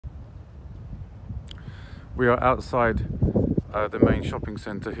We are outside the main shopping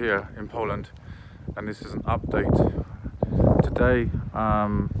centre here in Poland, and this is an update. Today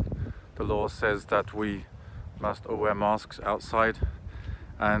the law says that we must all wear masks outside,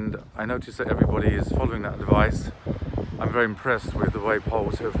 and I notice that everybody is following that advice. I'm very impressed with the way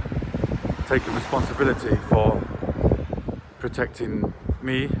Poles have taken responsibility for protecting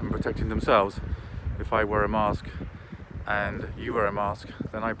me and protecting themselves. If I wear a mask and you wear a mask,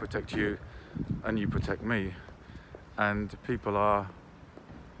 then I protect you and you protect me. And people are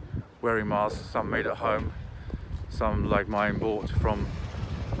wearing masks, some made at home, some like mine bought from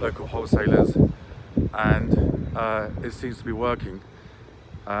local wholesalers, and it seems to be working.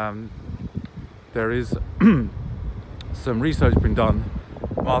 There is some research been done.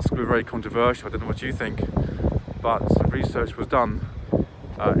 Masks were very controversial, I don't know what you think, but some research was done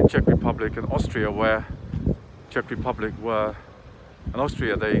in Czech Republic and Austria, where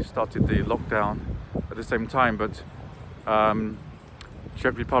Austria they started the lockdown at the same time, but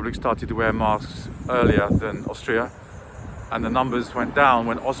Czech Republic started to wear masks earlier than Austria, and the numbers went down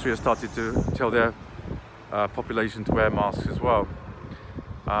when Austria started to tell their population to wear masks as well.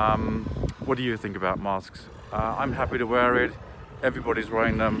 What do you think about masks? I'm happy to wear it. Everybody's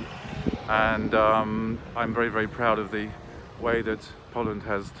wearing them, and I'm very, very proud of the way that Poland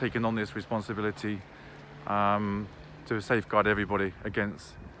has taken on this responsibility to safeguard everybody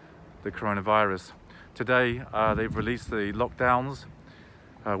against the coronavirus. Today they've released the lockdowns.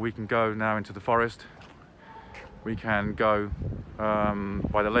 We can go now into the forest. We can go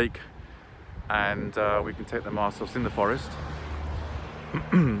by the lake, and we can take the masks off in the forest.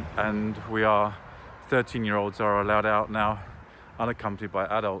 And we are 13-year-olds are allowed out now, unaccompanied by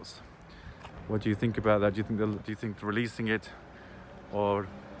adults. What do you think about that? Do you think releasing it or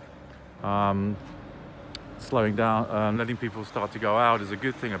slowing down, letting people start to go out is a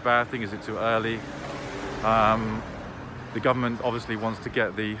good thing, a bad thing? Is it too early? The government obviously wants to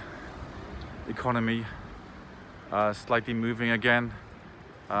get the economy slightly moving again.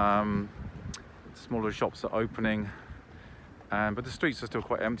 Smaller shops are opening, but the streets are still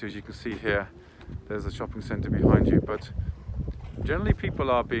quite empty, as you can see here. There's a shopping centre behind you, but generally people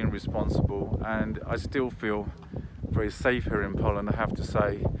are being responsible, and I still feel very safe here in Poland, I have to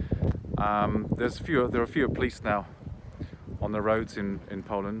say. There are fewer police now on the roads in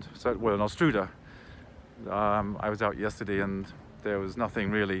Poland. So, well, in Ostróda, I was out yesterday and there was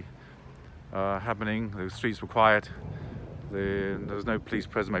nothing really happening. The streets were quiet. There was no police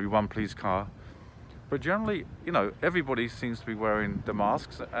present, maybe one police car. But generally, you know, everybody seems to be wearing the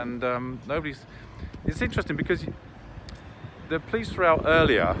masks, and nobody's... It's interesting because the police were out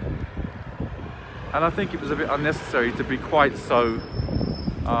earlier, and I think it was a bit unnecessary to be quite so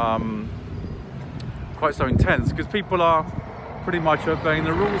intense, because people are pretty much obeying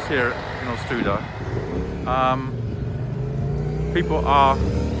the rules here in Ostróda. People are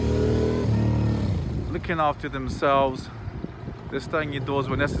looking after themselves. They're staying indoors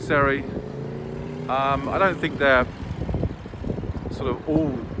where necessary. I don't think they're sort of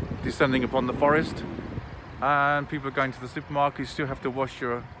all descending upon the forest, and people are going to the supermarket. You still have to wash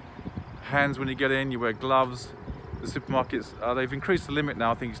your hands when you get in, you wear gloves. The supermarkets, they've increased the limit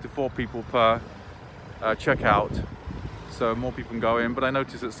now, I think it's to 4 people per checkout, so more people can go in, but I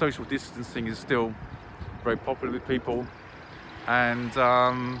noticed that social distancing is still very popular with people, and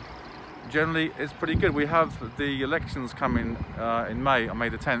generally it's pretty good. We have the elections coming in May, on May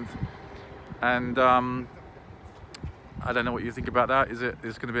the 10th, and I don't know what you think about that.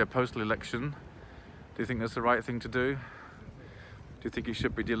 It's going to be a postal election. Do you think that's the right thing to do? Do you think it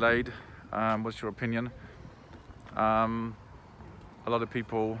should be delayed? What's your opinion? A lot of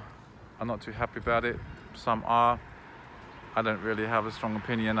people are not too happy about it. Some are. I don't really have a strong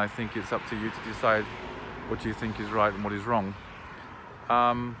opinion. I think it's up to you to decide what you think is right and what is wrong.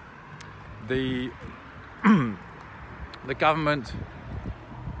 The government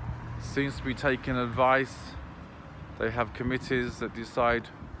seems to be taking advice. They have committees that decide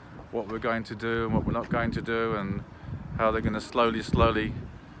what we're going to do and what we're not going to do, and how they're going to slowly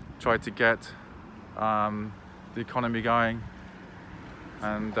try to get the economy going.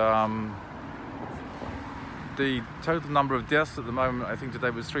 And the total number of deaths at the moment, I think today,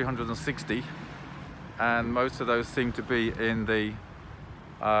 was 360, and most of those seem to be in the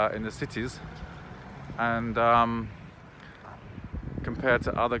cities, and compared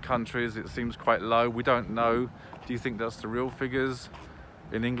to other countries it seems quite low. We don't know. Do you think that's the real figures?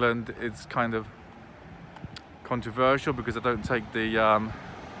 In England it's kind of controversial because they don't take the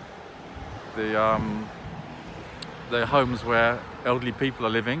homes where elderly people are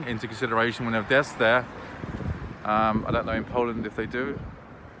living into consideration when they have deaths there. I don't know in Poland if they do.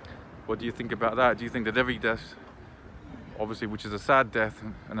 What do you think about that? Do you think that every death, obviously, which is a sad death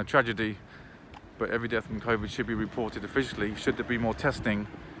and a tragedy, but every death from COVID should be reported officially? Should there be more testing?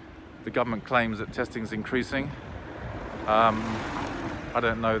 The government claims that testing is increasing. I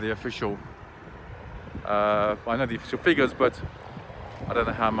don't know the official, I know the official figures, but I don't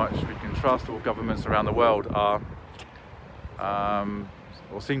know how much we can trust. All governments around the world are,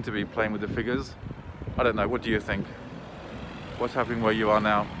 or seem to be playing with the figures. I don't know, what do you think? What's happening where you are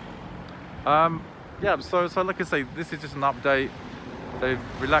now? Yeah, so like I say, this is just an update. They've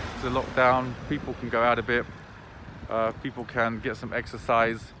relaxed the lockdown, people can go out a bit, people can get some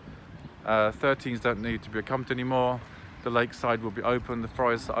exercise. 13s don't need to be accompanied anymore. The lakeside will be open, the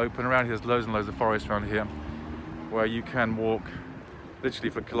forests are open. Around here, there's loads and loads of forests around here where you can walk literally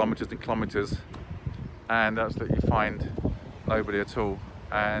for kilometers and kilometers and absolutely find nobody at all.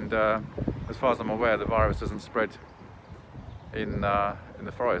 And as far as I'm aware, the virus doesn't spread in the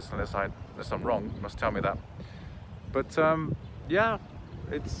forest, unless I'm wrong. You must tell me that. But yeah,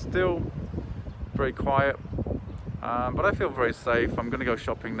 it's still very quiet, but I feel very safe. I'm going to go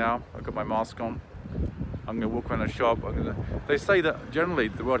shopping now. I've got my mask on. I'm going to walk around the shop. They say that generally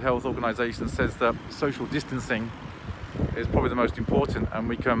the World Health Organization says that social distancing is probably the most important, and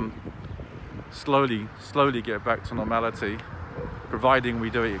we can slowly get back to normality, providing we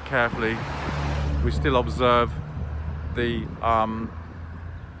do it carefully. We still observe the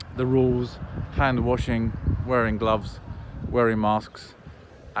rules: hand washing, wearing gloves, wearing masks,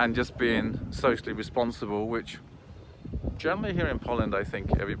 and just being socially responsible, which generally here in Poland I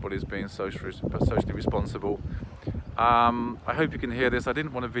think everybody's being socially responsible. I hope you can hear this. I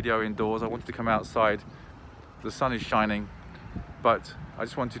didn't want a video indoors, I wanted to come outside. The sun is shining, but I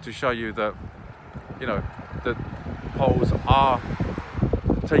just wanted to show you that, you know, that Poles are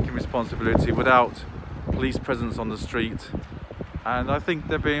taking responsibility without police presence on the street, and I think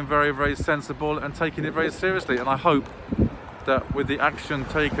they're being very, very sensible and taking it very seriously. And I hope that with the action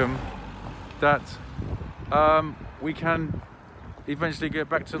taken, that we can eventually get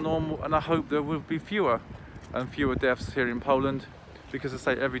back to normal, and I hope there will be fewer and fewer deaths here in Poland, because I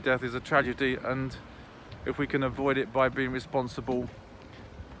say every death is a tragedy, and if we can avoid it by being responsible,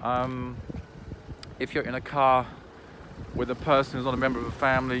 if you're in a car with a person who's not a member of a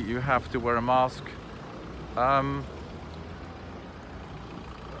family, you have to wear a mask. A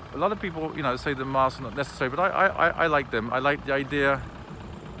lot of people, you know, say the masks are not necessary, but I like them. I like the idea,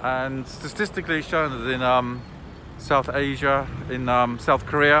 and statistically it's shown that in South Asia, in South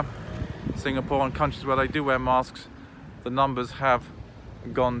Korea, Singapore, and countries where they do wear masks, the numbers have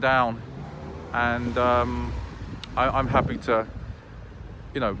gone down. And I'm happy to,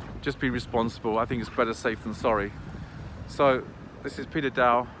 you know, just be responsible. I think it's better safe than sorry. So this is Peter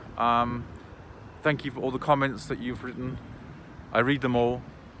Dow. Thank you for all the comments that you've written. I read them all,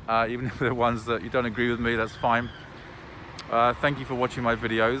 even if they're ones that you don't agree with me, that's fine. Thank you for watching my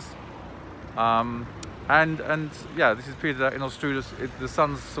videos. And yeah, this is Peter Dow in Australia. The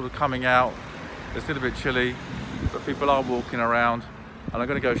sun's sort of coming out. It's still a bit chilly, but people are walking around, and I'm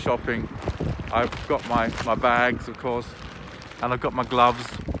going to go shopping. I've got my bags, of course, and I've got my gloves,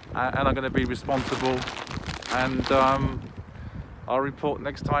 and I'm going to be responsible, and I'll report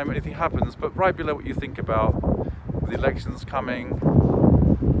next time anything happens. But write below what you think about the elections coming.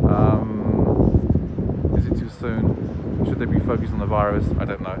 Is it too soon? Should they be focused on the virus? I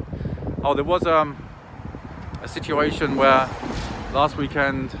don't know. Oh, there was a situation where this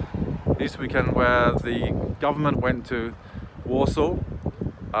weekend, where the government went to Warsaw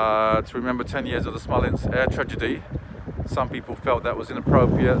to remember 10 years of the Smolensk air tragedy. Some people felt that was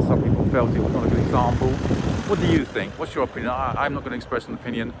inappropriate, some people felt it was not a good example. What do you think? What's your opinion? I'm not going to express an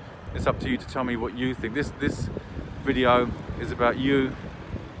opinion. It's up to you to tell me what you think. This video is about you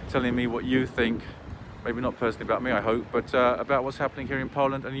telling me what you think. Maybe not personally about me, I hope, but about what's happening here in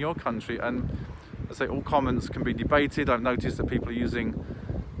Poland and in your country. And I say all comments can be debated. I've noticed that people are using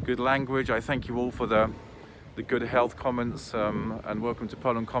good language. I thank you all for the good health comments, and welcome to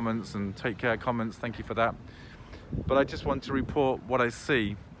Poland comments and take care comments. Thank you for that. But I just want to report what I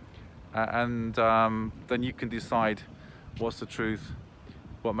see, and then you can decide what's the truth,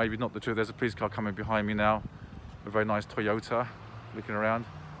 what maybe not the truth. There's a police car coming behind me now, a very nice Toyota, looking around.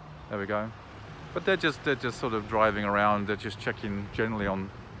 There we go. But they're just sort of driving around. They're just checking generally on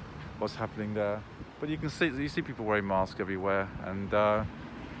what's happening there. But you see people wearing masks everywhere, and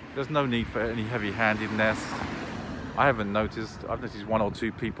there's no need for any heavy-handedness. I've noticed one or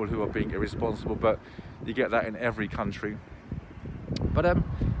two people who are being irresponsible, but you get that in every country. But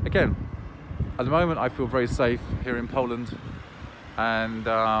again, at the moment I feel very safe here in Poland, and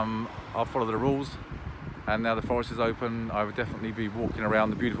I'll follow the rules, and now the forest is open. I would definitely be walking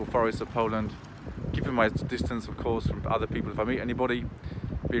around the beautiful forests of Poland, keeping my distance, of course, from other people if I meet anybody,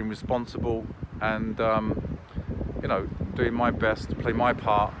 being responsible, and you know, doing my best to play my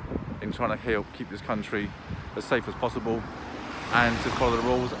part in trying to help keep this country as safe as possible, and to follow the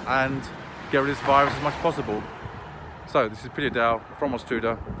rules and get rid of this virus as much as possible. So this is Peter Dow from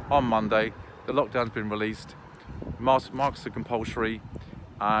Ostruda on Monday. The lockdown's been released. Masks are compulsory.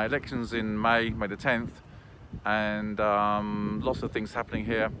 Elections in May the 10th, and lots of things happening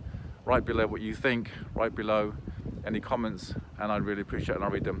here. Write below what you think, write below any comments, and I'd really appreciate it and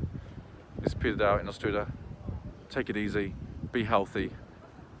I'll read them. This is Peter Dow in Ostruda. Take it easy, be healthy,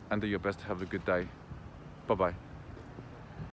 and do your best to have a good day. Bye-bye.